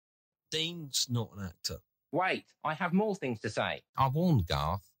Dean's not an actor. Wait, I have more things to say. I warned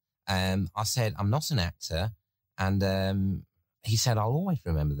Garth. I said, I'm not an actor. And he said, I'll always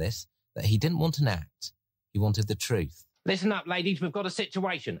remember this, that he didn't want an act. He wanted the truth. Listen up, ladies, we've got a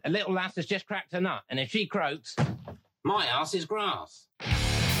situation. A little lass has just cracked her nut, and if she croaks, my ass is grass.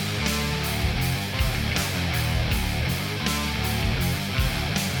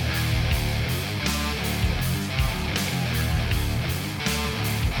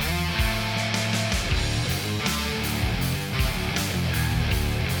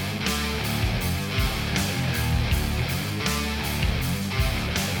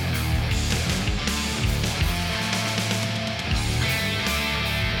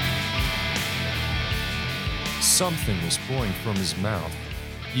 Something was pouring from his mouth.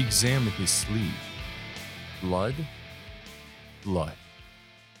 He examined his sleeve. Blood? Blood.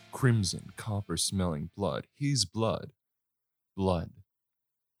 Crimson, copper-smelling blood. His blood. Blood.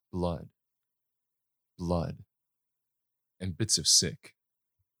 Blood. Blood. And bits of sick.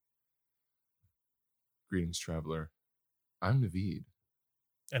 Greetings, traveler. I'm Naveed.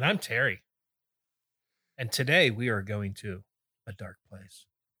 And I'm Terry. And today we are going to a dark place.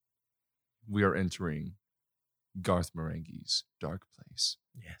 We are entering Garth Marenghi's dark place.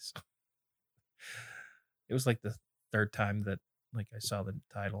 Yes. It was like the third time that I saw the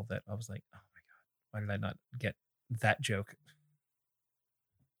title that I was like, oh my God, why did I not get that joke?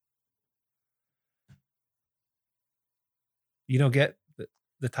 You don't get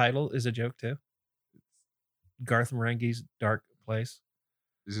the title is a joke too? Garth Marenghi's dark place.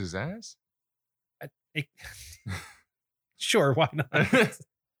 Is his ass? Sure, why not?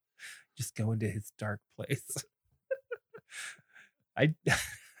 Just go into his dark place. I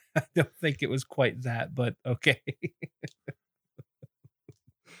don't think it was quite that, but okay.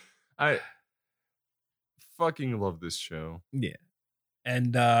 I fucking love this show. Yeah.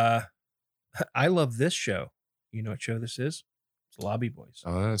 And I love this show. You know what show this is? It's Lobby Boys.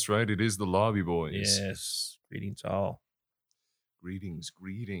 Oh, that's right. It is the Lobby Boys. Yes. Greetings all. Greetings.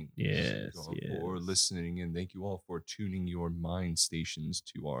 Yes, Thank you all for listening, and thank you all for tuning your mind stations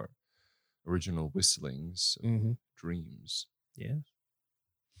to our original whistlings of dreams. Yes.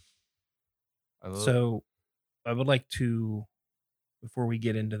 I would like to, before we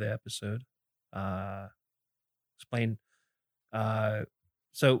get into the episode, explain.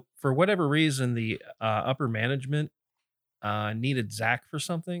 So for whatever reason, the upper management needed Zach for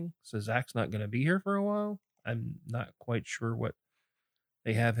something. So Zach's not going to be here for a while. I'm not quite sure what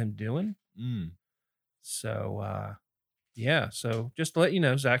they have him doing. So, yeah. So just to let you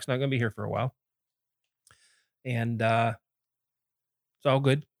know, Zach's not going to be here for a while. And it's all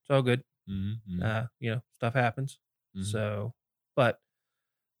good. It's all good. Stuff happens. So, but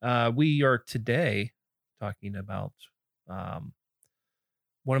we are today talking about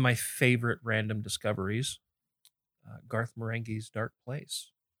one of my favorite random discoveries, Garth Marenghi's Dark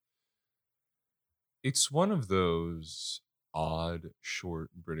Place. It's one of those odd,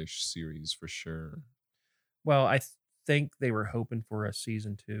 short British series for sure. Well, I think they were hoping for a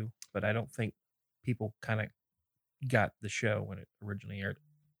season 2, but I don't think people kind of got the show when it originally aired.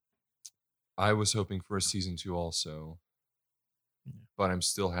 I was hoping for a season 2 also, but I'm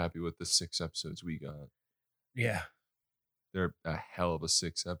still happy with the 6 episodes we got. Yeah. They're a hell of a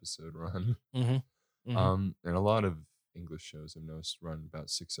 6-episode run. Mm-hmm. And a lot of English shows I've noticed run about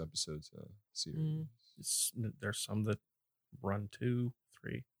 6 episodes a series. There's some that run 2,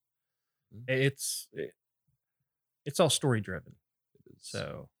 3. It's all story driven.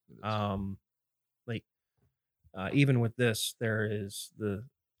 So, even with this, there is the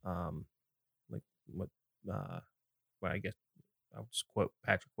I guess I'll just quote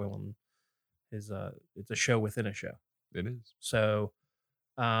Patrick Willem. It's a show within a show. It is. So,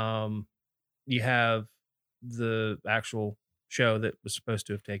 you have the actual show that was supposed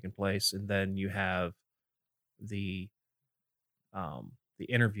to have taken place, and then you have the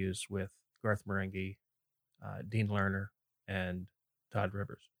interviews with Garth Marenghi, Dean Lerner, and Todd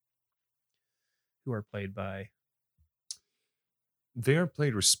Rivers, who are played by. They are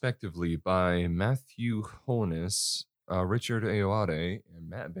played respectively by Matthew Holness, Richard Ayoade, and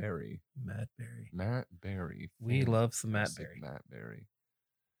Matt Berry. Matt Berry. We love some Matt Berry. Matt Berry.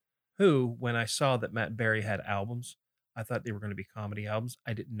 Who, when I saw that Matt Berry had albums, I thought they were going to be comedy albums.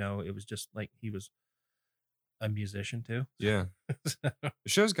 I didn't know it was just like he was a musician too. Yeah. The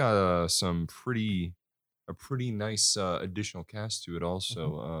show's got a pretty nice additional cast to it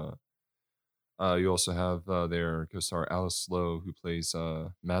also. You also have their co-star Alice Lowe, who plays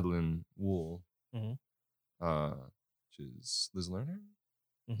Madeline Wool, which is Liz Lerner.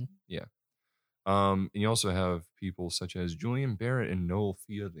 Yeah. And you also have people such as Julian Barrett and Noel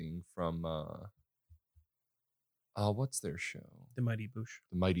Fielding from what's their show? The Mighty Boosh.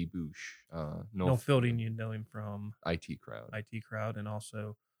 The Mighty Boosh. Noel Fielding, you know him from IT Crowd, and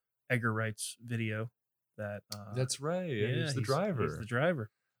also Edgar Wright's video. That's right. Yeah, he's the driver. He's the driver.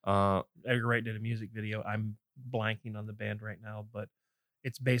 Edgar Wright did a music video. I'm blanking on the band right now, but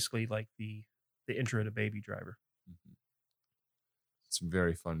it's basically like the intro to Baby Driver. Mm-hmm. It's a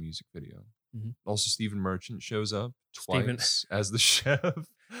very fun music video. Mm-hmm. Also, Stephen Merchant shows up twice as the chef.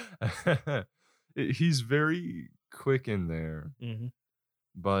 He's very quick in there,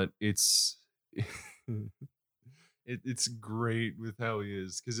 but it's it's great with how he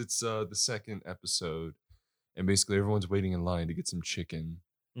is, because it's the second episode, and basically everyone's waiting in line to get some chicken,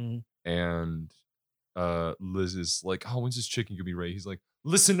 and Liz is like, "Oh, when's this chicken gonna be ready?" He's like,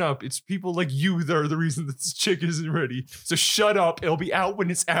 "Listen up, it's people like you that are the reason that this chicken isn't ready. So shut up, it'll be out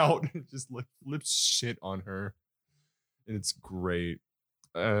when it's out." Just like flips shit on her, and it's great.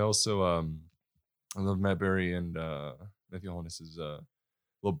 I also I love Matt Berry and Matthew Holness's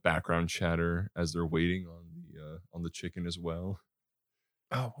little background chatter as they're waiting on the chicken as well.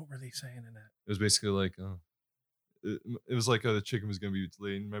 Oh, what were they saying in that? It was basically like, it was like the chicken was gonna be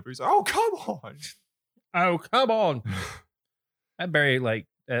delayed, and Matt Berry's like, "Oh, come on." Oh, come on. Matt Berry, like,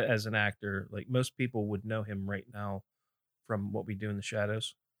 as an actor, like, most people would know him right now from What We Do in the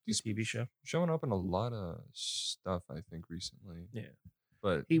Shadows, the TV show. Showing up in a lot of stuff, I think, recently. Yeah.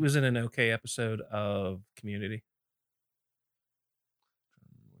 But he was in an okay episode of Community.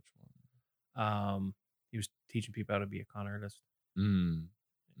 Which one? He was teaching people how to be a con artist.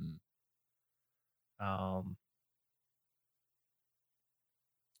 Oh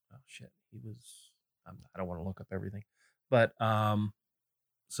shit, he was. I don't want to look up everything, but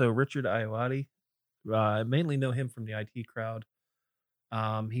so Richard Ayoade, I mainly know him from the IT Crowd.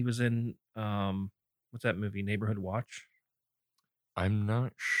 He was in what's that movie, Neighborhood Watch? I'm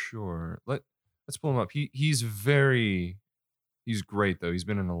not sure. Let's pull him up. He's great though. He's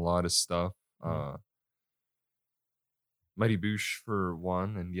been in a lot of stuff. Mighty Boosh for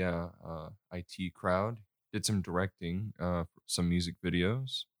one, and IT Crowd. Did some directing, for some music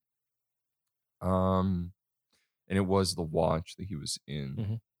videos. And it was The Watch that he was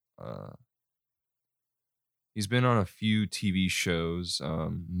in. He's been on a few TV shows,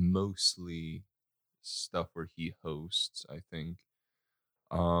 mostly stuff where he hosts, I think.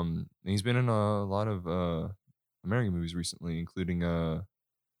 And he's been in a lot of American movies recently, including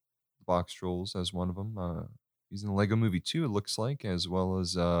Box Trolls as one of them. He's in the Lego Movie 2, it looks like, as well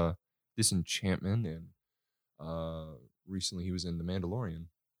as Disenchantment, and recently he was in The Mandalorian.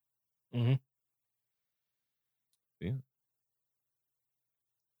 Yeah.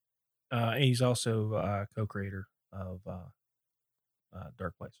 He's also co-creator of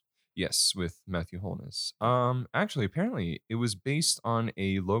Dark Place. Yes, with Matthew Holness. Actually, apparently, it was based on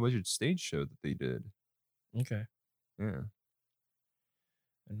a low-budget stage show that they did. Okay. Yeah.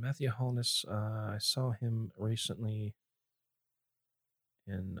 And Matthew Holness, I saw him recently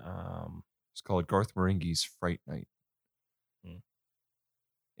in it's called Garth Marenghi's Fright Night.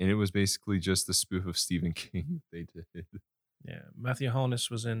 And it was basically just the spoof of Stephen King they did. Yeah, Matthew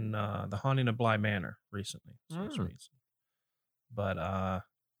Holness was in The Haunting of Bly Manor recently. So it's recent. But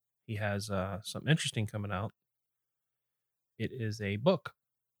he has something interesting coming out. It is a book.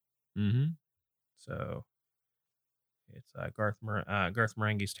 So it's Garth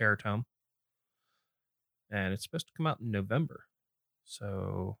Marenghi's Terror Tome, and it's supposed to come out in November.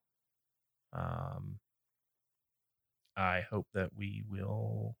 So I hope that we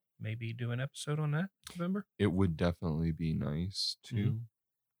will maybe do an episode on that in November. It would definitely be nice too.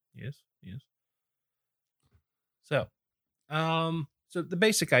 Yes. So, so the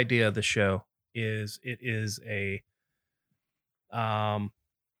basic idea of the show is it is a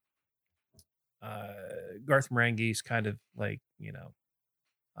Garth Marenghi's kind of like,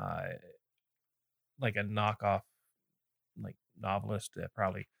 like a knockoff, like novelist that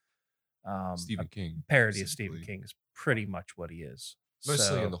probably Stephen King parody of Stephen King is pretty much what he is.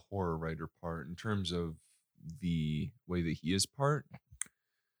 Mostly in the horror writer part. In terms of the way that he is part,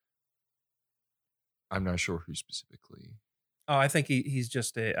 I'm not sure who specifically. Oh, I think he's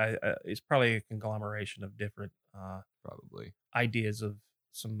just he's probably a conglomeration of different probably ideas of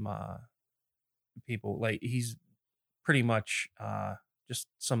some people. Like he's pretty much just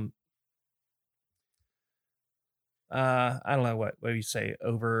some I don't know what do you say,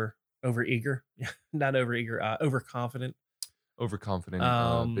 over eager, not over eager, overconfident,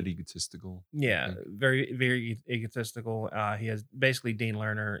 but egotistical. Yeah, very very egotistical. He has basically Dean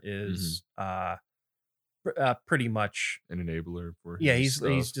Lerner is pretty much an enabler for yeah, his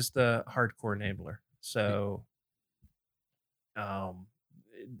he's stuff. just a hardcore enabler. So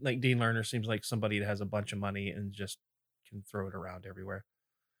like Dean Lerner seems like somebody that has a bunch of money and just can throw it around everywhere.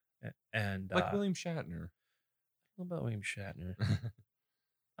 And like William Shatner. What about William Shatner?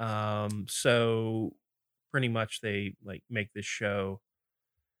 So pretty much they like make this show,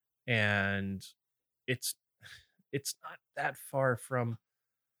 and it's not that far from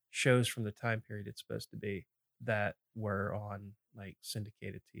shows from the time period it's supposed to be that were on like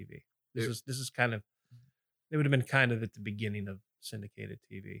syndicated TV. This is kind of, it would have been kind of at the beginning of syndicated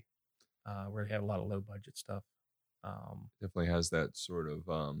TV, where they had a lot of low budget stuff. Definitely has that sort of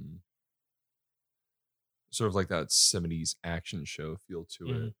like that 70s action show feel to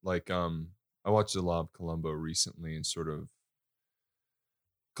it. Like I watched a lot of Columbo recently, and sort of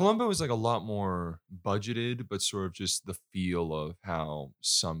Columbo is like a lot more budgeted, but sort of just the feel of how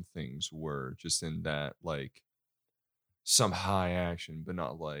some things were just in that like some high action, but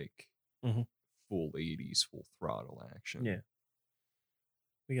not like full 80s, full throttle action. Yeah.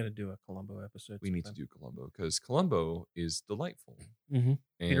 We got to do a Columbo episode. We need to do Columbo because Columbo is delightful.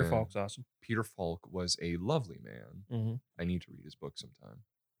 Peter Falk's awesome. Peter Falk was a lovely man. I need to read his book sometime.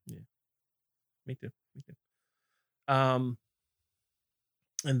 Yeah. Me too.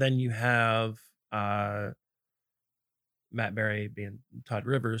 And then you have Matt Berry being Todd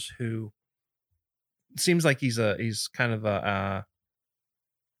Rivers, who seems like he's kind of an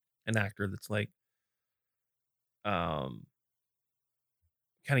actor that's like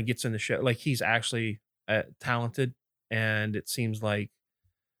kind of gets in the show, like he's actually talented, and it seems like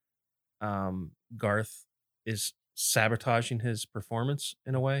Garth is sabotaging his performance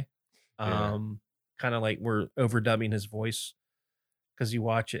in a way. Kind of like we're overdubbing his voice, because you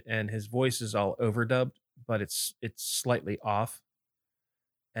watch it and his voice is all overdubbed, but it's slightly off.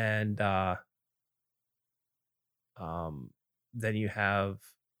 And then you have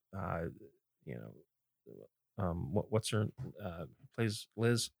what's her plays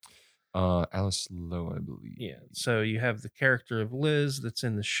Liz, Alice Lowe, I believe. Yeah, so you have the character of Liz that's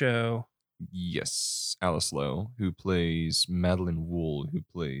in the show. Yes, Alice Lowe, who plays Madeline Wool, who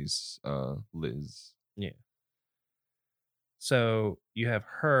plays Liz. Yeah. So you have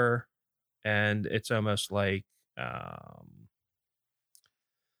her, and it's almost like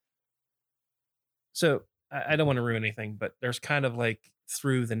so I don't want to ruin anything, but there's kind of like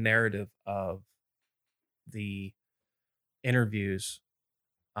through the narrative of the interviews,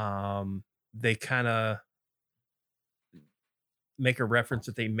 they kind of make a reference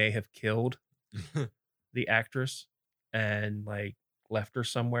that they may have killed the actress and like left her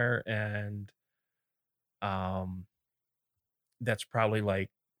somewhere, and that's probably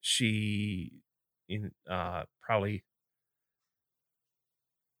like she probably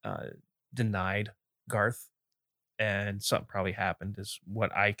denied Garth, and something probably happened, is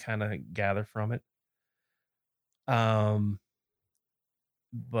what I kind of gather from it.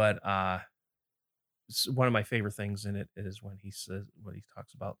 But one of my favorite things in it is when he says, when he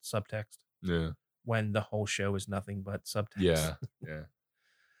talks about subtext. Yeah. When the whole show is nothing but subtext. Yeah.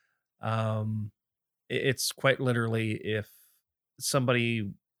 Yeah. It's quite literally if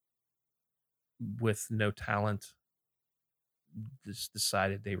somebody with no talent just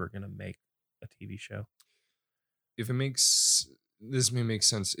decided they were going to make a TV show. If it makes, this may make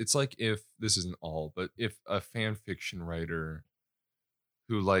sense. It's like if, this isn't all, but if a fan fiction writer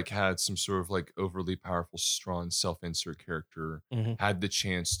who like had some sort of like overly powerful, strong self-insert character had the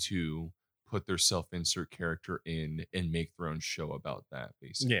chance to put their self-insert character in and make their own show about that,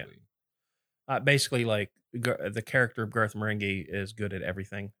 basically. Yeah. Basically, like the character of Garth Marenghi is good at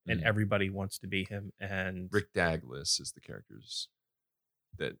everything, and everybody wants to be him. And Rick Douglas is the characters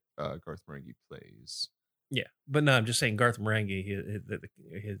that Garth Marenghi plays. Yeah, but no, I'm just saying Garth Marenghi,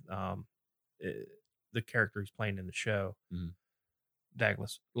 the character he's playing in the show,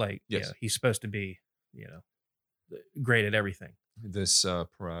 Douglas, like, yes. Yeah, he's supposed to be, great at everything. This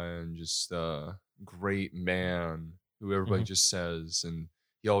pariah and just great man who everybody just says, and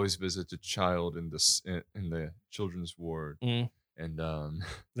he always visits a child in the children's ward, and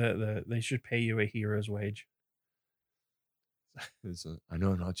they should pay you a hero's wage. I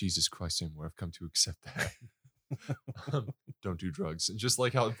know I'm not Jesus Christ anymore. I've come to accept that. Don't do drugs. And just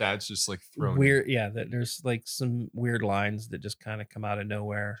like how that's just like thrown weird. Yeah, that there's like some weird lines that just kind of come out of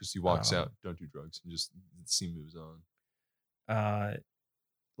nowhere. Just he walks out, don't do drugs, and just the scene moves on.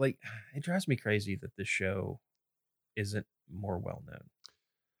 Like it drives me crazy that this show isn't more well known.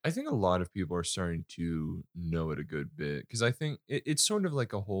 I think a lot of people are starting to know it a good bit, because I think it's sort of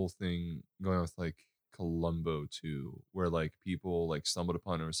like a whole thing going on with like Columbo too, where like people like stumbled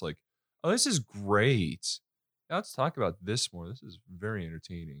upon it. It's like, Oh, this is great. Now let's talk about this more. This is very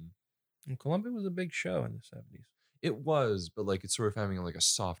entertaining. And Columbo was a big show in the 70s. It was, but like it's sort of having like a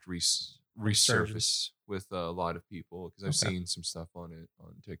soft resurface with a lot of people because I've seen some stuff on it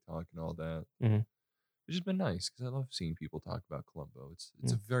on TikTok and all that. Mm-hmm. Which has been nice because I love seeing people talk about Columbo.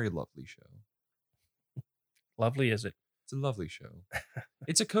 It's a very lovely show. Lovely, is it? It's a lovely show.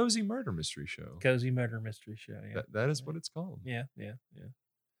 It's a cozy murder mystery show. Cozy murder mystery show. Yeah, that is what it's called. Yeah.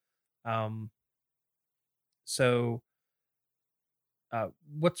 So,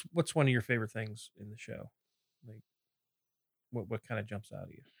 what's one of your favorite things in the show? Like, what kind of jumps out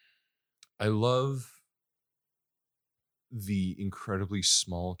at you? I love the incredibly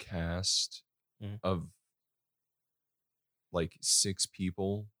small cast of like 6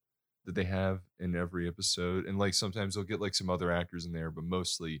 people that they have in every episode, and like sometimes they'll get like some other actors in there, but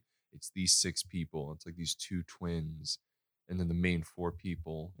mostly it's these 6 people. It's like these 2 twins, and then the main 4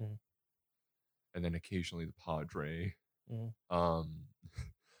 people, and then occasionally the Padre.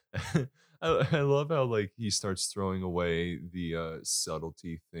 I love how like he starts throwing away the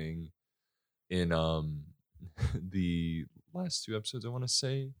subtlety thing in the last 2 episodes, I want to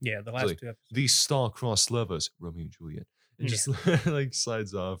say. Yeah, the last like, 2 episodes. These star-crossed lovers, Romeo and Juliet, and just like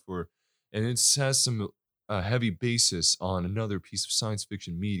slides off, and it has some heavy basis on another piece of science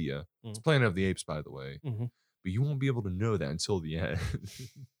fiction media. It's Planet of the Apes, by the way, but you won't be able to know that until the end.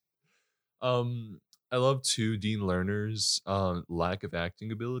 I love too Dean Lerner's lack of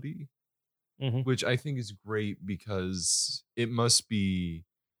acting ability, which I think is great because it must be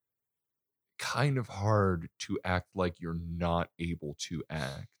kind of hard to act like you're not able to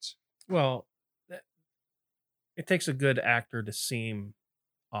act. Well, it takes a good actor to seem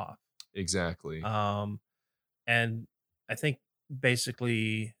off. Exactly. And I think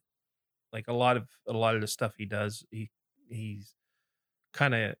basically, like a lot of the stuff he does, he's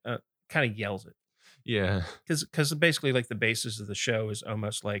kind of yells it. Yeah. Because basically, like the basis of the show is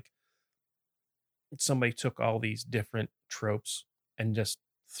almost like somebody took all these different tropes and just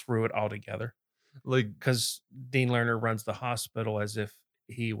threw it all together. Like, because Dean Lerner runs the hospital as if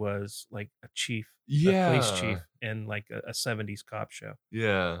he was like a chief, a police chief in like a 70s cop show.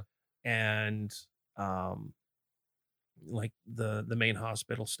 Yeah. And like the main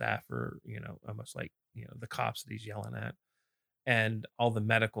hospital staff are, almost like, the cops that he's yelling at. And all the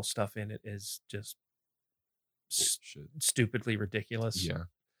medical stuff in it is just stupidly ridiculous. Yeah.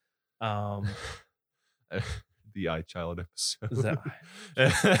 The iChild episode. Is that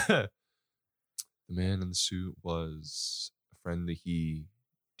the man in the suit was a friend that he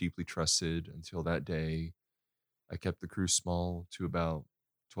deeply trusted until that day. I kept the crew small to about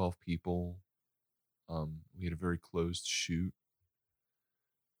 12 people. We had a very closed shoot.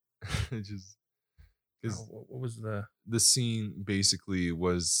 what was the scene basically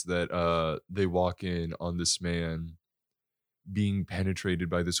was that they walk in on this man being penetrated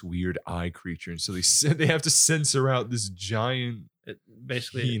by this weird eye creature, and so they have to censor out this giant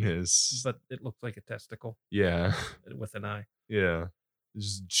penis, but it looked like a testicle. Yeah, with an eye. Yeah,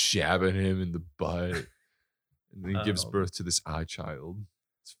 just jabbing him in the butt, and then he gives birth to this eye child.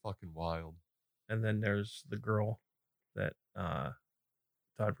 It's fucking wild. And then there's the girl that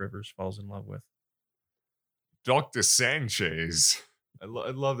Todd Rivers falls in love with. Dr. Sanchez. I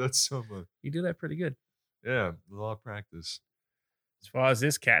love that so much. You do that pretty good. Yeah, a lot of practice. As far as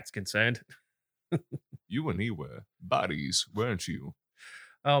this cat's concerned. You and he were buddies, weren't you?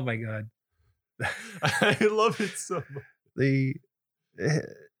 Oh my God. I love it so much.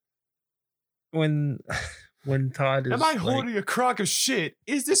 When Todd is... Am I holding a crock of shit?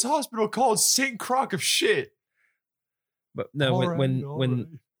 Is this hospital called St. Crock of Shit? But no,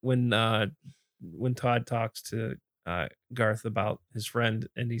 when Todd talks to Garth about his friend,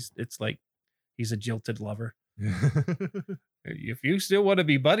 and it's like he's a jilted lover. If you still want to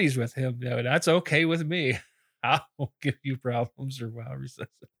be buddies with him, that's okay with me. I won't give you problems, or however he says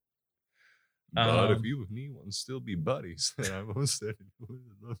it. But if you and me want to still be buddies, then I most certainly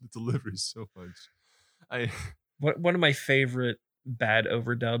love the delivery so much. One of my favorite bad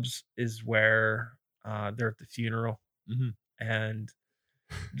overdubs is where they're at the funeral, and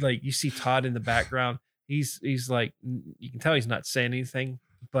like you see Todd in the background. He's like, you can tell he's not saying anything,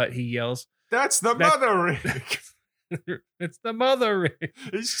 but he yells, "That's the mother rig!" It's the mother rig.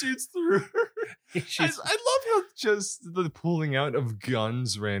 It shoots through her. I love how just the pulling out of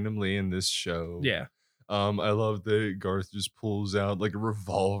guns randomly in this show. Yeah. I love that Garth just pulls out like a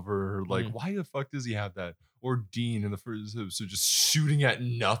revolver. Like, why the fuck does he have that? Or Dean in the first episode just shooting at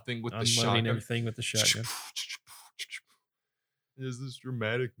nothing with the shotgun. Everything with the shotgun. There's this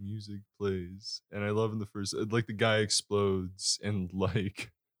dramatic music plays, and I love in the first, like the guy explodes, and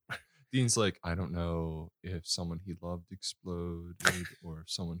like Dean's like, I don't know if someone he loved exploded or if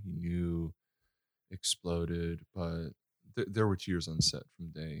someone he knew exploded, but there were tears on set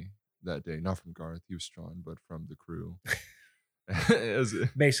from that day, not from Garth, he was strong, but from the crew.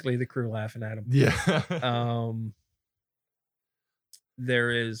 Basically, the crew laughing at him. Yeah.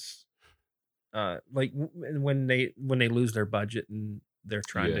 There is, like when they lose their budget and they're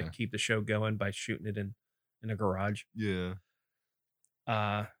trying to keep the show going by shooting it in a garage. Yeah.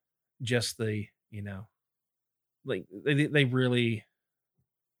 Just the, like they really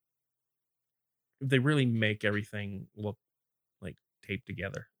make everything look like taped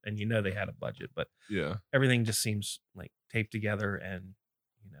together, and they had a budget, but yeah, everything just seems like taped together, and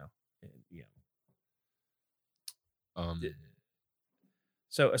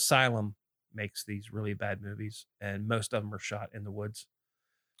so Asylum makes these really bad movies, and most of them are shot in the woods,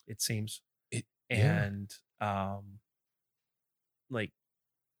 it seems. Like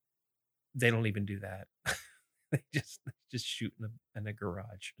they don't even do that. They just shoot in a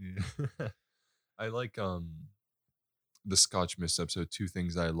garage. Yeah. I like the Scotch Mist episode. Two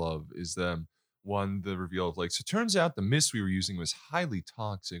things I love is one, the reveal of like, so it turns out the mist we were using was highly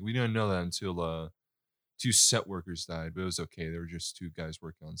toxic. We didn't know that until 2 set workers died, but it was okay. There were just 2 guys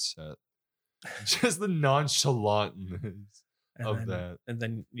working on set. Just the nonchalantness that. And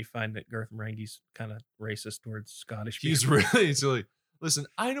then you find that Garth Marenghi's kind of racist towards Scottish people. He's really silly. Listen,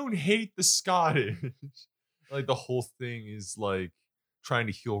 I don't hate the Scottish. Like the whole thing is like trying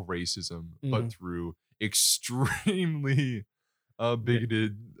to heal racism, but through extremely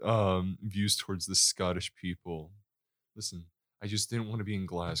bigoted views towards the Scottish people. Listen, I just didn't want to be in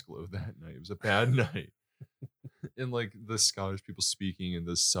Glasgow that night. It was a bad night. And like the Scottish people speaking in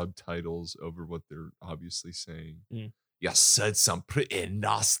the subtitles over what they're obviously saying. You said some pretty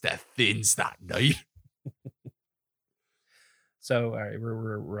nasty things that night. So all right,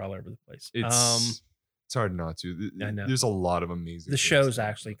 we're all over the place. It's hard not to. I know. There's a lot of amazing. The show's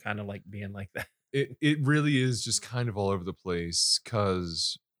actually kind of like being like that. It really is just kind of all over the place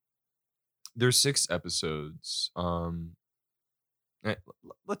because there's 6 episodes.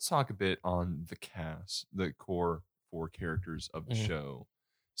 Let's talk a bit on the cast, the core 4 characters of the show,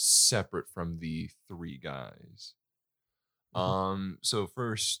 separate from the 3 guys. So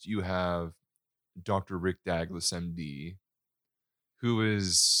first you have Dr. Rick Douglas, MD, who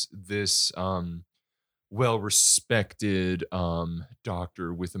is this well-respected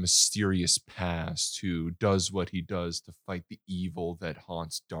doctor with a mysterious past who does what he does to fight the evil that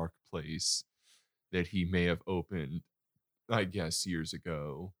haunts Dark Place that he may have opened, I guess, years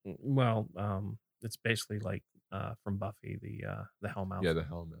ago. Well, it's basically like from Buffy, the Hellmouth. Yeah, the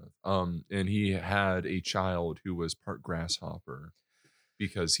Hellmouth. And he had a child who was part grasshopper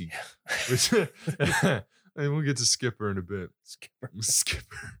because he was, and we'll get to Skipper in a bit.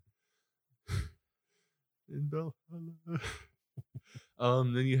 Skipper. In Valhalla.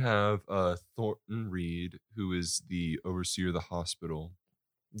 Then you have Thornton Reed, who is the overseer of the hospital.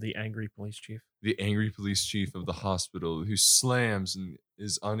 The angry police chief. The angry police chief of the hospital who slams and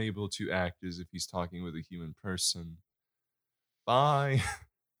is unable to act as if he's talking with a human person. Bye.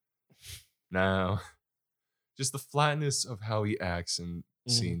 Now, just the flatness of how he acts in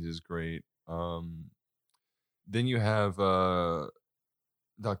scenes is great. Then you have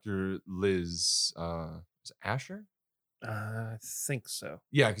Dr. Liz was it Asher? I think so.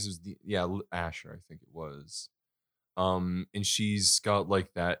 Yeah, because it was Asher, I think it was. And she's got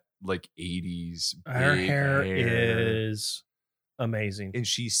like that like 80s. Her hair is amazing. And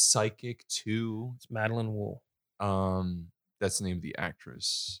she's psychic too. It's Madeline Wool. That's the name of the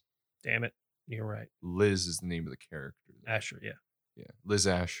actress. Damn it. You're right. Liz is the name of the character. Asher, yeah. Yeah. Liz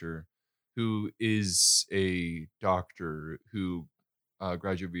Asher, who is a doctor who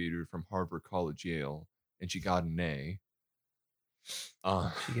graduated from Harvard College, Yale, and she got an A. She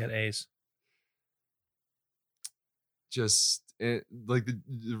got A's. Just like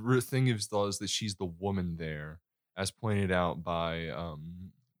the thing is that she's the woman there, as pointed out by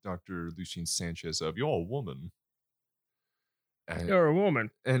Dr. Lucien Sanchez of "You're a woman." And, you're a woman.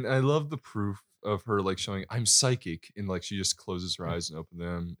 And I love the proof of her like showing I'm psychic, and like she just closes her eyes and opens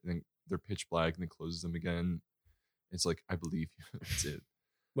them, and then they're pitch black, and then closes them again. It's like, I believe you. That's it.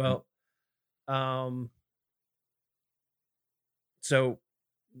 Well, so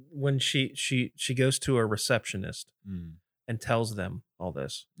when she goes to a receptionist and tells them all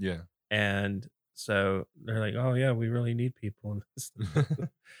this, yeah, and so they're like, "Oh yeah, we really need people in this."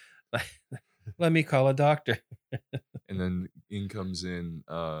 Let me call a doctor. And then in comes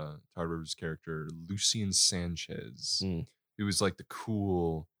Todd Rivers' character Lucien Sanchez, who was like the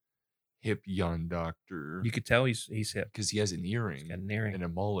cool, hip young doctor. You could tell he's hip because he has an earring, he's got an earring and a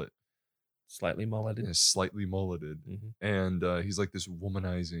mullet. Slightly mulleted. Yeah, slightly mulleted. Mm-hmm. And he's like this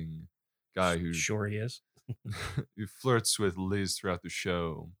womanizing guy who sure he is. who flirts with Liz throughout the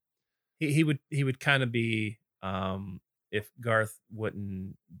show. He would kind of be if Garth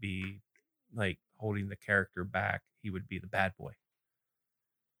wouldn't be like holding the character back, he would be the bad boy.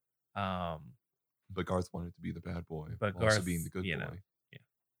 But Garth wanted to be the bad boy, but while Garth also being the good boy.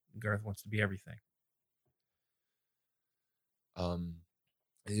 Garth wants to be everything.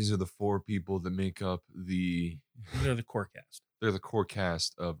 These are the 4 people that make up the. They're the core cast. They're the core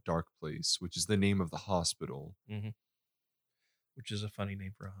cast of Dark Place, which is the name of the hospital. Mm-hmm. Which is a funny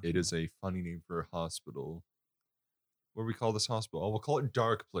name for a hospital. It is a funny name for a hospital. What do we call this hospital? Oh, we'll call it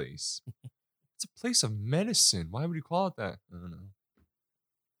Dark Place. It's a place of medicine. Why would you call it that? I don't know.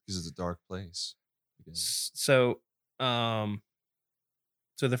 Because it's a dark place. So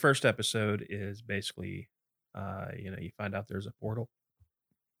the first episode is basically, you find out there's a portal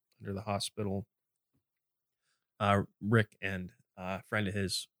under the hospital. Rick and a friend of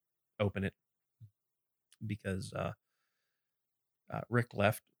his open it because Rick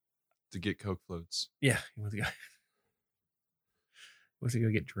left to get Coke floats. Yeah, he went to go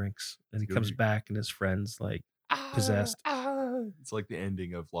get drinks, and he comes back, and his friend's like possessed. It's like the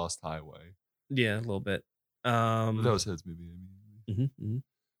ending of Lost Highway. Yeah, a little bit. That was his movie. Mm-hmm.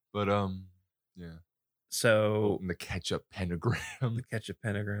 But yeah. So and the ketchup pentagram. The ketchup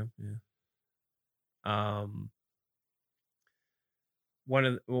pentagram. Yeah.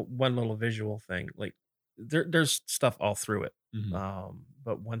 One little visual thing, like there's stuff all through it. Mm-hmm.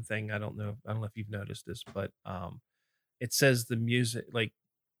 But one thing I don't know if you've noticed this, but it says the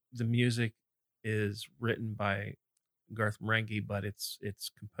music is written by Garth Marenghi, but it's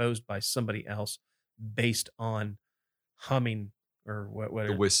composed by somebody else based on humming or what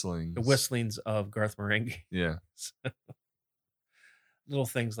the whistlings of Garth Marenghi. Yeah. So, little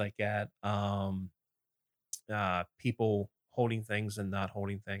things like that. People holding things and not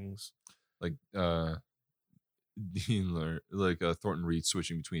holding things. Like Thornton Reed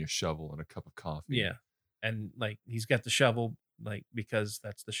switching between a shovel and a cup of coffee. Yeah. And like he's got the shovel, like because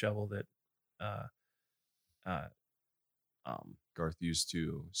that's the shovel that Garth used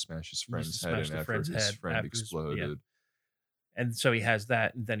to smash his friend's head in after his friend exploded. Yeah. And so he has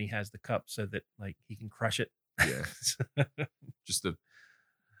that, and then he has the cup so that like he can crush it. Yeah. Just the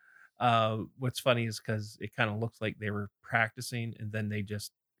what's funny is because it kind of looks like they were practicing, and then they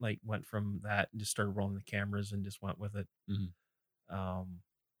just like went from that and just started rolling the cameras and just went with it. Mm-hmm.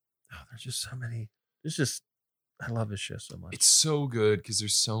 There's just so many. It's just I love this show so much. It's so good because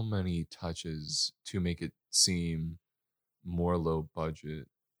there's so many touches to make it seem more low budget,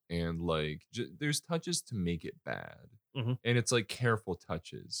 and like there's touches to make it bad, mm-hmm. and it's like careful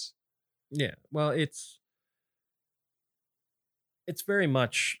touches. Yeah, well, it's very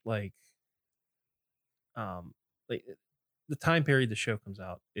much like the time period the show comes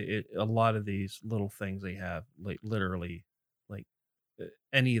out. A lot of these little things they have, like literally, like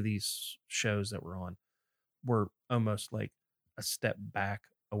any of these shows that we're on, were almost like a step back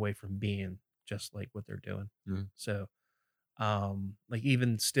away from being just like what they're doing. Mm-hmm. So, like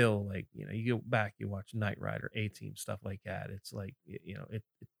even still, like you go back, you watch Knight Rider, A-Team, stuff like that. It's like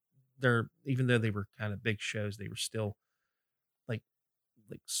they're even though they were kind of big shows, they were still like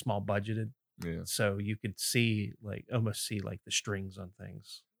small budgeted. Yeah. So you could almost see like the strings on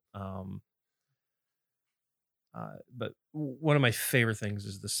things. But one of my favorite things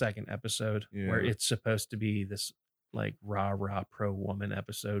is the second episode where it's supposed to be this like rah pro woman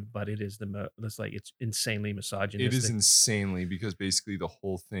episode, but it is it's insanely misogynistic. It is insanely, because basically the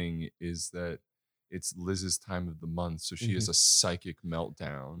whole thing is that it's Liz's time of the month, so she mm-hmm. has a psychic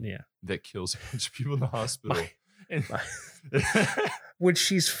meltdown. Yeah. That kills a bunch of people in the hospital. When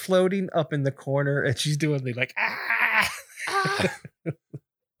she's floating up in the corner and she's doing the like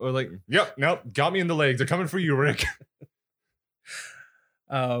or like, nope, got me in the legs. They're coming for you, Rick.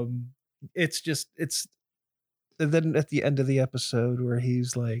 It's and then at the end of the episode where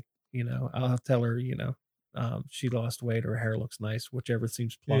he's like, I'll tell her, she lost weight, her hair looks nice, whichever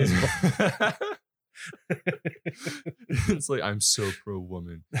seems plausible. Yeah. It's like, I'm so pro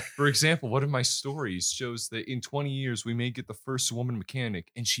woman. For example, one of my stories shows that in 20 years we may get the first woman mechanic,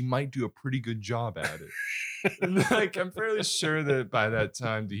 and she might do a pretty good job at it. Like, I'm fairly sure that by that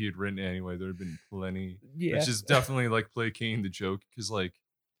time that he had written it anyway, there had been plenty. Yeah. Which is definitely like placating the joke, because like,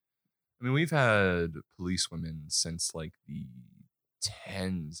 I mean, we've had police women since like the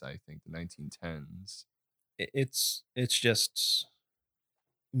 10s, I think, the 1910s. It's just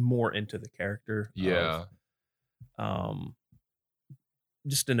more into the character. Yeah.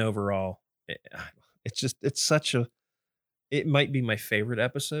 Just an overall, it might be my favorite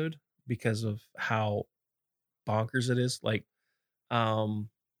episode because of how bonkers it is. Like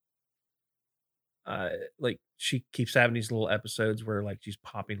she keeps having these little episodes where like she's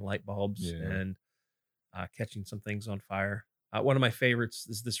popping light bulbs and catching some things on fire. One of my favorites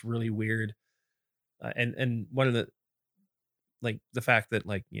is this really weird and one of the, like, the fact that,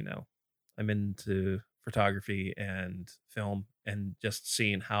 like, you know, I'm into photography and film, and just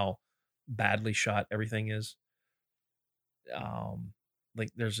seeing how badly shot everything is. Like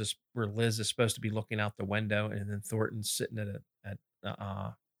there's this where Liz is supposed to be looking out the window, and then Thornton's sitting at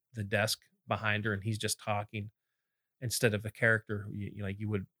the desk behind her, and he's just talking instead of a character you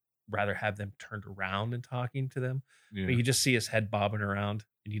would rather have them turned around and talking to them. Yeah. But you just see his head bobbing around,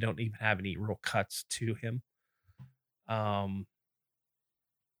 and you don't even have any real cuts to him.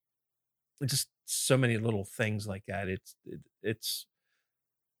 Just so many little things like that. It's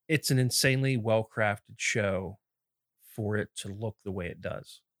an insanely well-crafted show for it to look the way it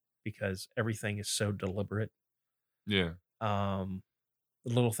does, because everything is so deliberate. Yeah. The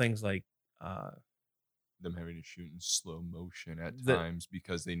little things like them having to shoot in slow motion at times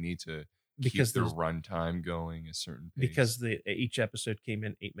because they need to keep their runtime going a certain pace. Because each episode came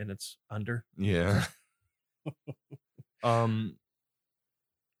in 8 minutes under. Yeah.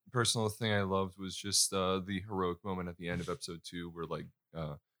 Personal thing I loved was just the heroic moment at the end of episode 2 where like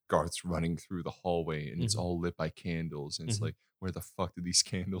Garth's running through the hallway and it's all lit by candles, and it's like, where the fuck did these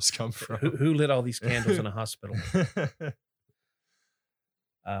candles come from? Who lit all these candles in a hospital?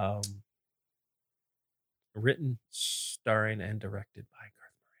 Written, starring, and directed by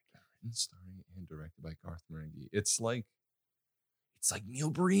Garth Marenghi. Written, starring, and directed by Garth Marenghi. It's like Neil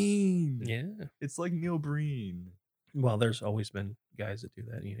Breen. Yeah, it's like Neil Breen. Well, there's always been guys that do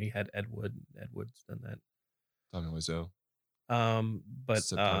that. You know, you had Ed Wood. Ed Wood's done that. Tommy Wiseau. But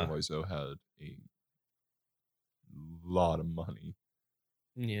Tommy Wiseau had a lot of money.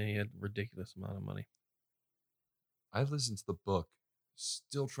 Yeah, he had a ridiculous amount of money. I listened to the book,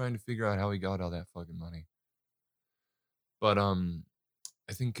 still trying to figure out how he got all that fucking money. But I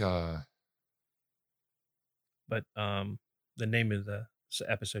think the name of the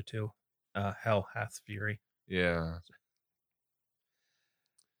episode 2, Hell Hath Fury. Yeah.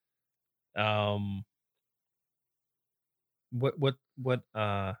 What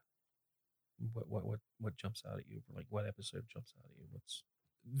jumps out at you? Like, what episode jumps out at you? What's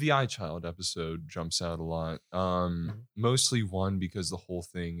the iChild episode jumps out a lot. Mostly one, because the whole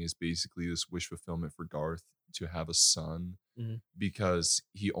thing is basically this wish fulfillment for Garth to have a son, because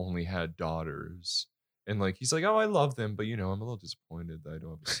he only had daughters. And like, he's like, oh, I love them, but you know, I'm a little disappointed that I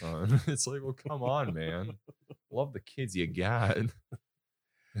don't have a son. It's like, well, come on, man. Love the kids you got.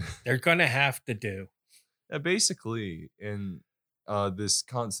 They're gonna have to do. Yeah, basically. And this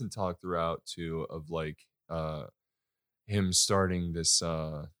constant talk throughout too of like him starting this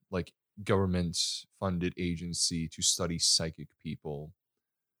like government funded agency to study psychic people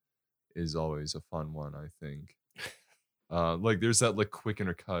is always a fun one, I think. Like there's that like quick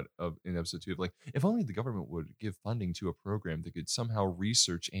intercut of in episode 2 of like, if only the government would give funding to a program that could somehow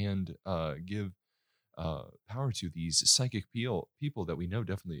research and give power to these psychic people that we know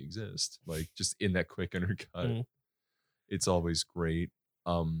definitely exist. Like just in that quick intercut, it's always great.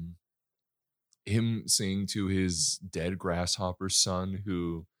 Him saying to his dead grasshopper son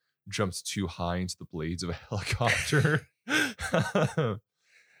who jumped too high into the blades of a helicopter.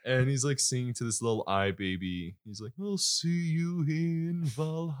 And he's like singing to this little eye baby. He's like, "We'll see you in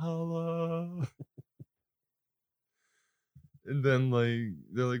Valhalla." And then like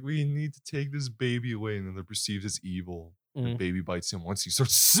they're like, "We need to take this baby away," and then they're perceived as evil. The baby bites him once he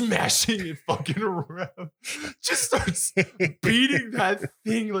starts smashing it fucking around. Just starts beating that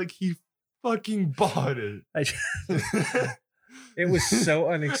thing like he fucking bought it. It was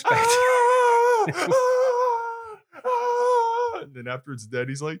so unexpected. And then after it's dead,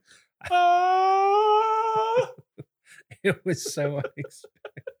 he's like, It was so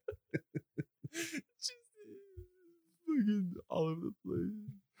unexpected. Just fucking all over the place.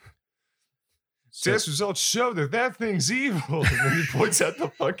 Test results show that thing's evil. And then he points at the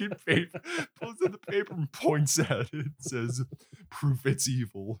fucking paper, pulls out the paper and points at it. It says, "Proof it's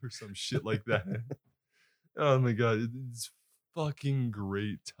evil," or some shit like that. Oh my god, it's fucking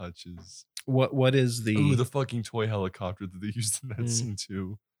great touches. What is the fucking toy helicopter that they used in that scene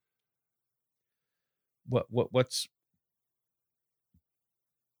too? What's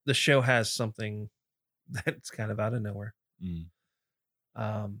the show has something that's kind of out of nowhere.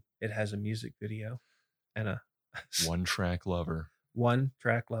 It has a music video and a One Track Lover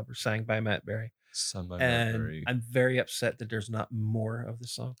sang by Matt Berry. Sung by Matt Berry. I'm very upset that there's not more of the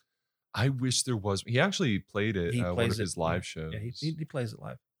song. I wish there was. He actually played it at one of his live shows. Yeah, he plays it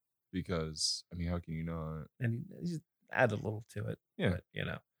live. because I mean, how can you not? And he's add a little to it. Yeah. But,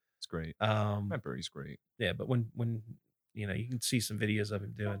 It's great. Um, Matt Berry's great. yeah, but when you can see some videos of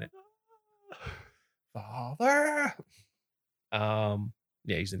him doing it. Father.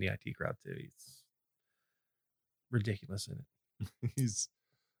 Yeah, he's in the IT crowd too. He's ridiculous in it. He's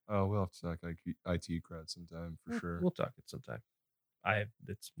we'll have to talk IT crowd sometime for sure. We'll talk it sometime.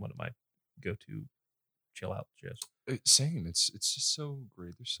 It's one of my go-to chill out shows. Same. It's just so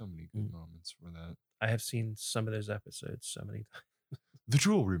great. There's so many good moments for that. I have seen some of those episodes so many times. The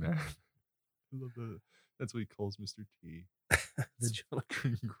jewelry man. I love that. That's what he calls Mr. T. The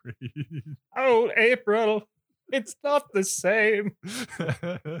jewelry. Great. Oh, April, it's not the same.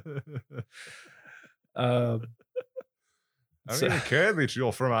 I'm gonna care that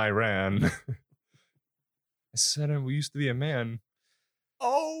you're from Iran. I said we used to be a man.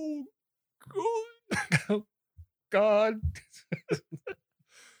 Oh, good. God.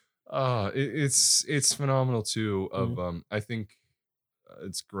 It's phenomenal too. Of I think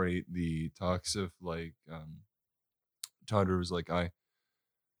it's great. The talks of like Todd was like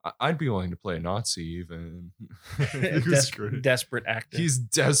I'd be willing to play a Nazi even. It was great. Desperate actor. He's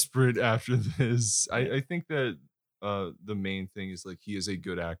desperate after this. I think that the main thing is like he is a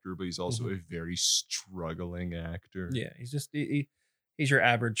good actor, but he's also a very struggling actor. Yeah, he's just he's your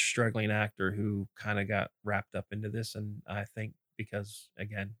average struggling actor who kind of got wrapped up into this, and I think because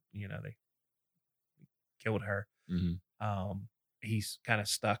again, they killed her. He's kind of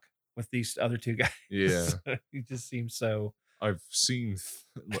stuck with these other two guys. Yeah, he just seems so. I've seen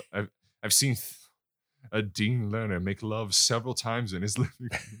Dean Lerner make love several times in his living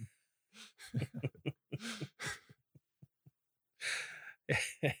room.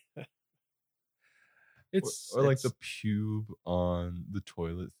 It's or like the pube on the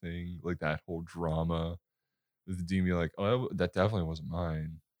toilet thing, like that whole drama with Dean being like, "Oh, that definitely wasn't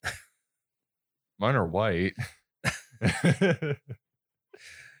mine. Mine are white."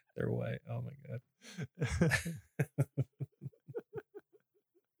 They're white. Oh my god.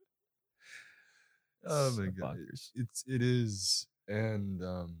 Oh my god. It is. And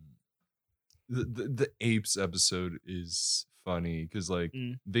the apes episode is funny because like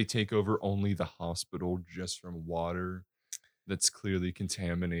they take over only the hospital just from water that's clearly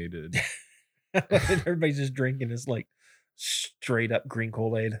contaminated. Everybody's just drinking this like straight up green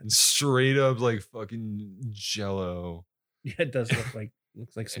Kool-Aid. Straight up like fucking Jello. Yeah, it does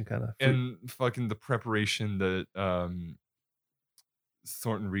looks like some kind of fruit. And fucking the preparation that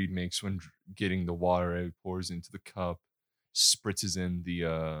Thornton Reed makes when getting the water out, pours into the cup, spritzes in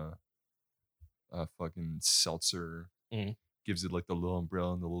the fucking seltzer, gives it like the little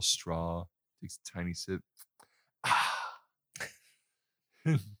umbrella and the little straw, takes a tiny sip.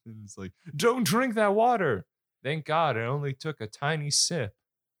 And it's like, don't drink that water. Thank God it only took a tiny sip.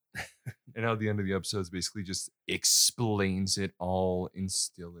 And at the end of the episode, basically just explains it all in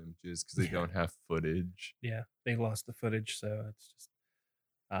still images because they don't have footage. Yeah, they lost the footage, so it's just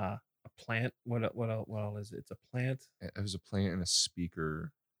a plant. What all is it? It's a plant. It was a plant and a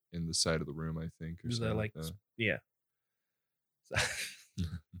speaker in the side of the room, I think. Or something like that. Yeah. So,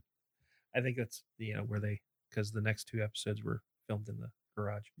 I think that's where because the next two episodes were filmed in the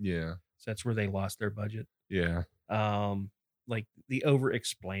garage. Yeah. So that's where they lost their budget. Yeah. Like the over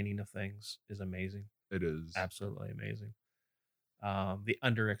explaining of things is amazing. It is absolutely amazing. The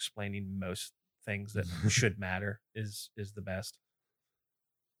under explaining most things that should matter is the best.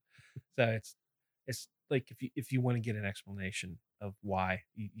 So it's like if you want to get an explanation of why,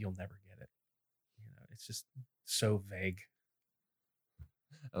 you'll never get it. It's just so vague.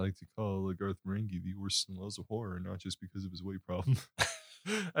 I like to call Garth Marenghi the Orson Welles of horror, not just because of his weight problem.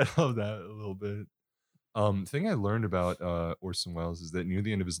 I love that a little bit. Thing I learned about Orson Welles is that near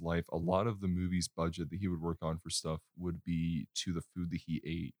the end of his life, a lot of the movie's budget that he would work on for stuff would be to the food that he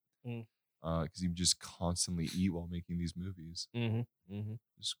ate, because he would just constantly eat while making these movies.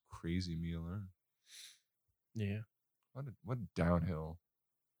 Just crazy meal. Yeah, what a downhill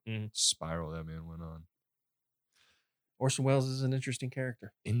spiral that man went on. Orson Welles is an interesting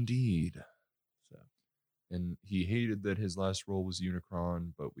character, indeed. And he hated that his last role was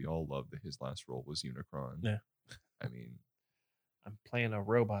Unicron, but we all loved that his last role was Unicron. Yeah. I mean, I'm playing a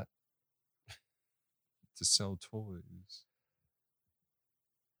robot to sell toys.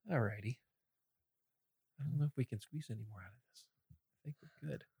 Alrighty. I don't know if we can squeeze any more out of this. I think we're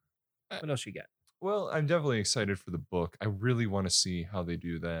good. What else you got? Well, I'm definitely excited for the book. I really want to see how they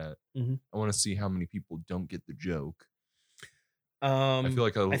do that. I want to see how many people don't get the joke. I feel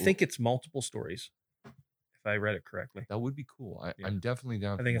like I think it's multiple stories. If I read it correctly, that would be cool. I'm definitely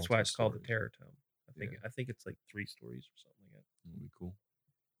down. I think that's why it's called the Terror Tome. I think it's like 3 stories or something like that. That would be cool.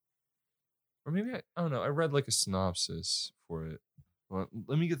 or maybe I don't know. I read like a synopsis for it. Well,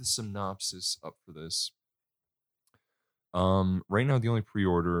 let me get the synopsis up for this. Right now the only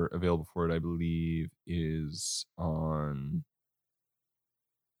pre-order available for it, I believe, is on.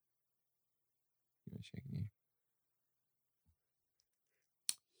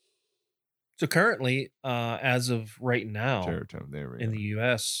 So currently, as of right now, Teratome, there we in go. the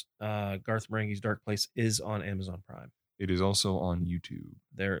U.S., Garth Marenghi's Dark Place is on Amazon Prime. It is also on YouTube.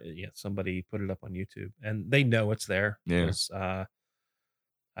 Somebody put it up on YouTube, and they know it's there. Yeah. Because,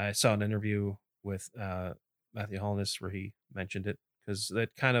 I saw an interview with Matthew Holness where he mentioned it, because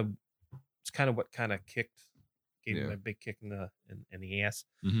it's kind of what kind of gave him a big kick in the ass,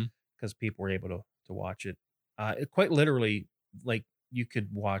 because people were able to watch it. It quite literally, like, you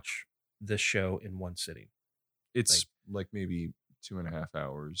could watch this show in one sitting. It's like maybe 2.5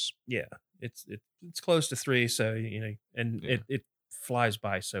 hours. Yeah, it's close to 3, so it flies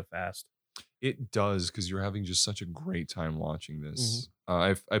by so fast. It does, because you're having just such a great time watching this.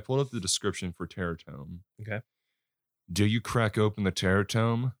 I pulled up the description for Teratome. Okay. Do you crack open the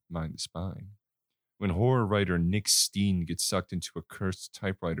Teratome? Mind the spine. When horror writer Nick Steen gets sucked into a cursed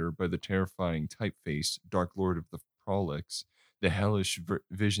typewriter by the terrifying Typeface, Dark Lord of the Prolix, the hellish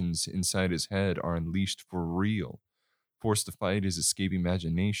visions inside his head are unleashed for real. Forced to fight his escaping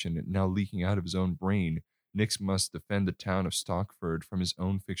imagination, now leaking out of his own brain, Nick must defend the town of Stockford from his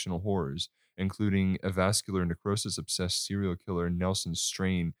own fictional horrors, including a vascular necrosis-obsessed serial killer Nelson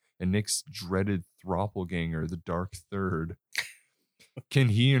Strain and Nick's dreaded throppleganger, the Dark Third. Can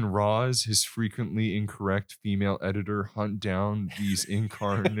he and Roz, his frequently incorrect female editor, hunt down these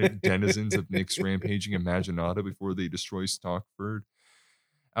incarnate denizens of Nick's rampaging imaginata before they destroy Stockford,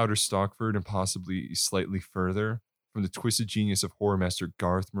 outer Stockford, and possibly slightly further? From the twisted genius of horror master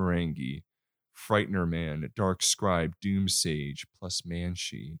Garth Marenghi, Frightener Man, Dark Scribe, Doom Sage, plus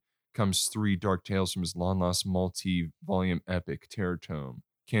Manshee, comes 3 dark tales from his long-lost multi-volume epic, Teratome.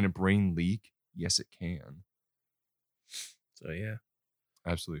 Can a brain leak? Yes, it can. So, yeah.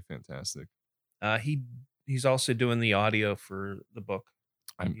 Absolutely fantastic. He's also doing the audio for the book.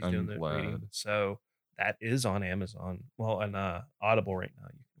 I'm doing the glad. reading. So that is on Amazon. Well, on Audible right now.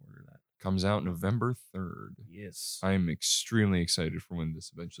 You can order that. Comes out November 3rd. Yes. I'm extremely excited for when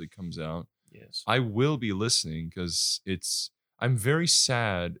this eventually comes out. Yes. I will be listening, because I'm very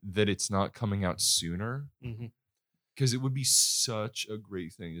sad that it's not coming out sooner. Because it would be such a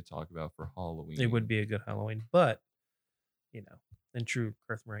great thing to talk about for Halloween. It would be a good Halloween, but in true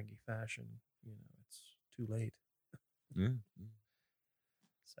Garth Marenghi fashion, it's too late. Yeah.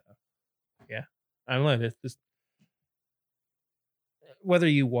 So, yeah, I don't know. This whether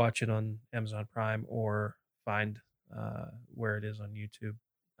you watch it on Amazon Prime or find where it is on YouTube,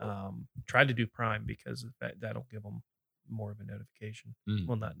 try to do Prime, because that'll give them more of a notification.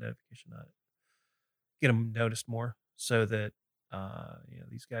 Well, not notification, get them noticed more, so that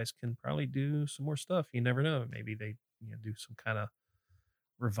these guys can probably do some more stuff. You never know. Maybe they do some kind of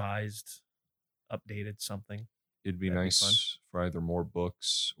revised, updated something. It'd be nice for either more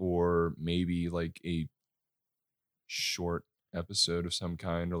books or maybe like a short episode of some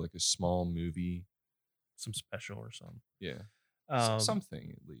kind, or like a small movie, some special or something. Yeah.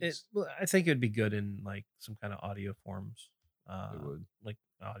 Something at least. I think it'd be good in like some kind of audio forms. It would. Like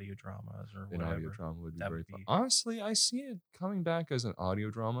audio dramas or An whatever. audio drama would be very fun. Honestly, I see it coming back as an audio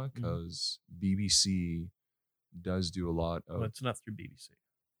drama, because BBC does do a lot of. Well, it's not through BBC.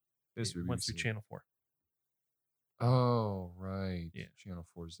 It went through Channel 4. Oh, right. Yeah. Channel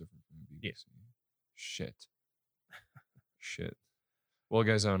 4 is different from BBC. Yeah. Shit. Well,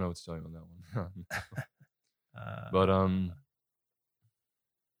 guys, I don't know what to tell you on that one. But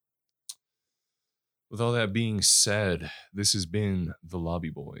with all that being said, this has been the Lobby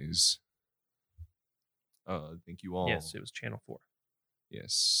Boys. Thank you all. Yes, it was Channel 4.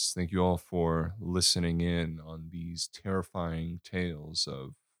 Yes, thank you all for listening in on these terrifying tales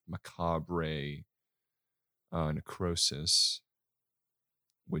of macabre necrosis,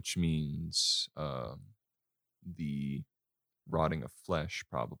 which means the rotting of flesh,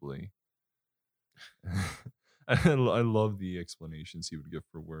 probably. I love the explanations he would give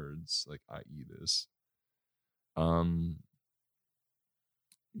for words, like i.e. this. 1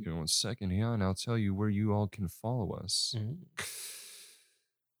 second here, and I'll tell you where you all can follow us.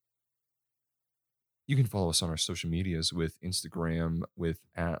 You can follow us on our social medias with Instagram with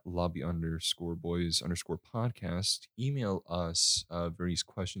 @lobby_boys_podcast. Email us various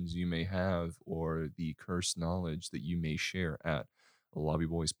questions you may have or the cursed knowledge that you may share at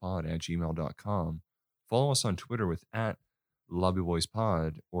lobbyboyspod@gmail.com. Follow us on Twitter with Lobby Boys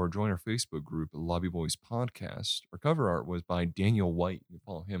Pod, or join our Facebook group, Lobby Boys Podcast. Our cover art was by Daniel White. You can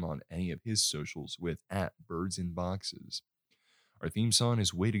follow him on any of his socials with @BirdsInBoxes. Our theme song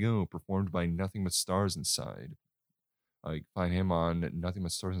is Way to Go, performed by Nothing But Stars Inside. You can find him on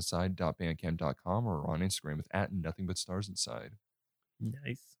nothingbutstарsinside.bandcamp.com or on Instagram with @nothingbutStarsInside.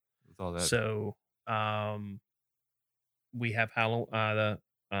 Nice. With all that. So, we have Halloween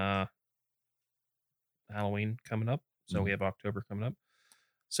coming up. So we have October coming up.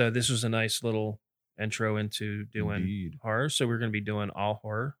 So this was a nice little intro into doing horror. So we're going to be doing all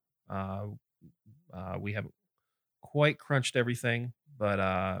horror. We haven't quite crunched everything, but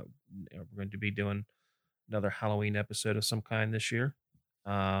we're going to be doing another Halloween episode of some kind this year.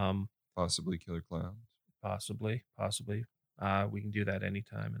 Possibly Killer Clowns. Possibly. We can do that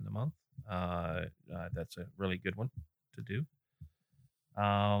anytime in the month. That's a really good one to do.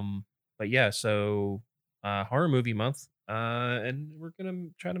 But yeah, so horror movie month, and we're gonna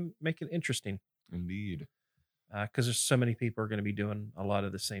try to make it interesting. Indeed. Because there's so many people are going to be doing a lot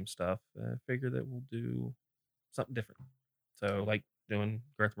of the same stuff. Figure that we'll do something different. So like doing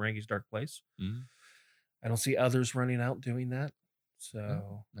Garth Marenghi's Dark Place. Mm-hmm. I don't see others running out doing that.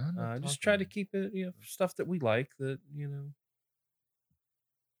 So just try to keep it, stuff that we like that, Yeah.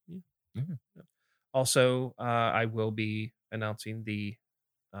 Also, I will be announcing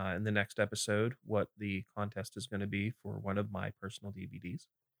in the next episode what the contest is going to be for one of my personal DVDs.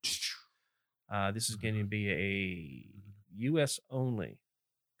 This is going to be a U.S. only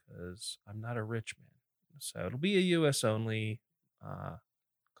because I'm not a rich man. So it'll be a U.S. only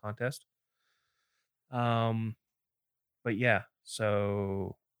contest. But yeah,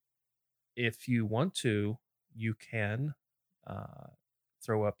 so if you want to, you can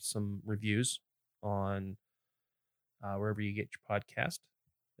throw up some reviews on wherever you get your podcast.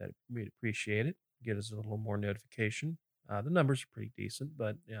 We'd appreciate it. Get us a little more notification. The numbers are pretty decent,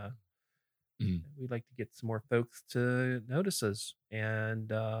 but we'd like to get some more folks to notice us. And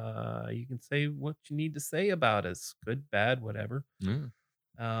you can say what you need to say about us, good, bad, whatever.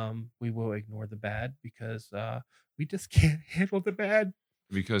 We will ignore the bad because we just can't handle the bad.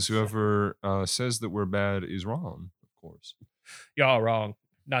 Because whoever says that we're bad is wrong, of course. Y'all wrong.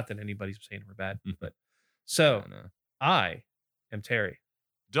 Not that anybody's saying we're bad, but so I am Terry.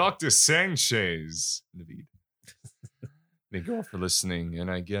 Dr. Sanchez. Naveed. Thank you all for listening,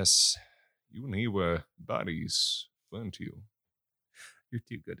 and I guess you and he were buddies, weren't you? You're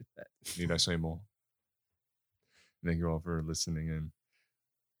too good at that. Need I say more? Thank you all for listening in.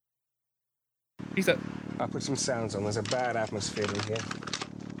 Peace out. I'll put some sounds on. There's a bad atmosphere in here.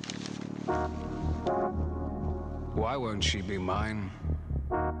 Why won't she be mine?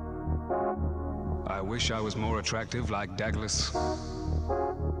 I wish I was more attractive like Douglas.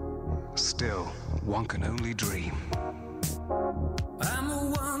 Still, one can only dream. I'm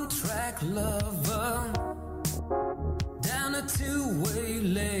a one-track lover, down a two-way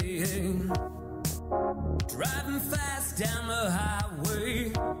lane, driving fast down the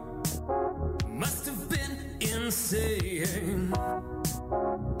highway, must have been insane,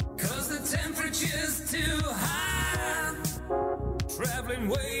 'cause the temperature's too high, traveling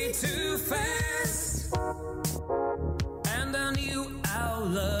way too fast, and I knew our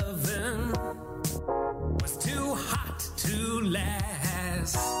loving was too hot to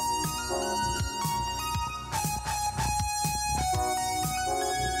last.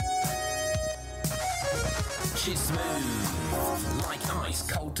 She's smooth, like ice,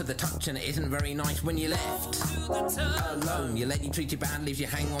 cold to the touch, and it isn't very nice when you left alone. Your lady treats you bad, leaves you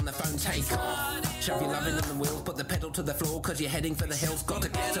hanging on the phone. Take off, shove your loving on the wheels, put the pedal to the floor, 'cause you're heading for the hills. Got to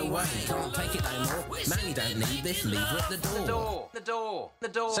get away, can't take it no more. Man, you don't need this, leave her at the door. The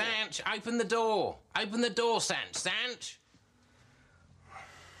door. Sanch, open the door. Open the door, Sanch.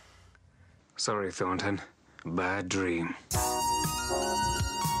 Sorry, Thornton. Bad dream.